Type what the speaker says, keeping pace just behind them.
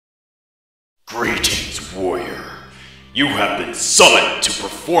Greetings, warrior. You have been summoned to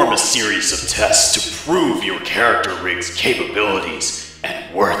perform a series of tests to prove your character rig's capabilities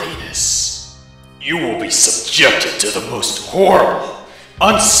and worthiness. You will be subjected to the most horrible,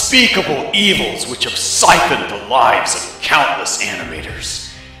 unspeakable evils which have siphoned the lives of countless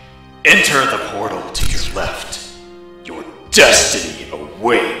animators. Enter the portal to your left. Your destiny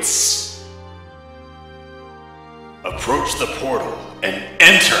awaits. Approach the portal and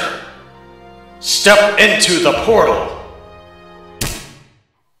enter. Step into the portal.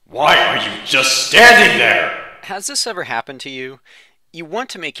 Why are you just standing there? Has this ever happened to you? You want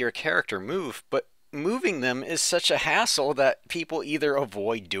to make your character move, but moving them is such a hassle that people either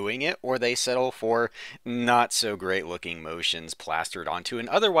avoid doing it or they settle for not so great looking motions plastered onto an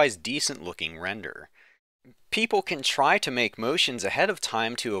otherwise decent looking render. People can try to make motions ahead of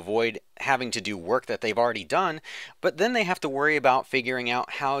time to avoid having to do work that they've already done, but then they have to worry about figuring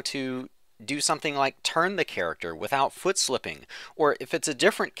out how to do something like turn the character without foot slipping, or if it's a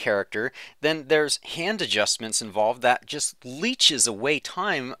different character, then there's hand adjustments involved that just leeches away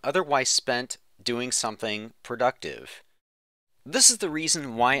time otherwise spent doing something productive. This is the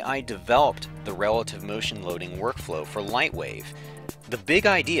reason why I developed the relative motion loading workflow for Lightwave. The big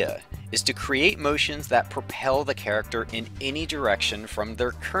idea is to create motions that propel the character in any direction from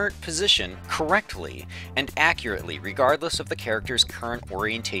their current position correctly and accurately, regardless of the character's current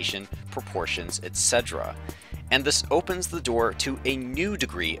orientation, proportions, etc. And this opens the door to a new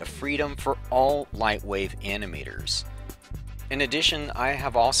degree of freedom for all Lightwave animators. In addition, I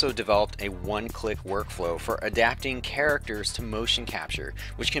have also developed a one-click workflow for adapting characters to motion capture,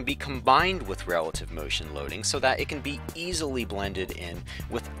 which can be combined with relative motion loading so that it can be easily blended in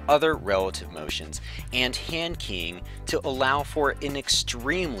with other relative motions and hand keying to allow for an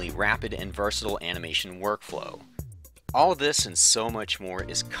extremely rapid and versatile animation workflow. All this and so much more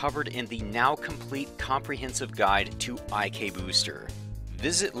is covered in the now complete comprehensive guide to IKBooster.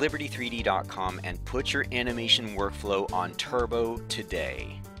 Visit liberty3d.com and put your animation workflow on turbo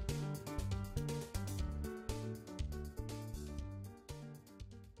today.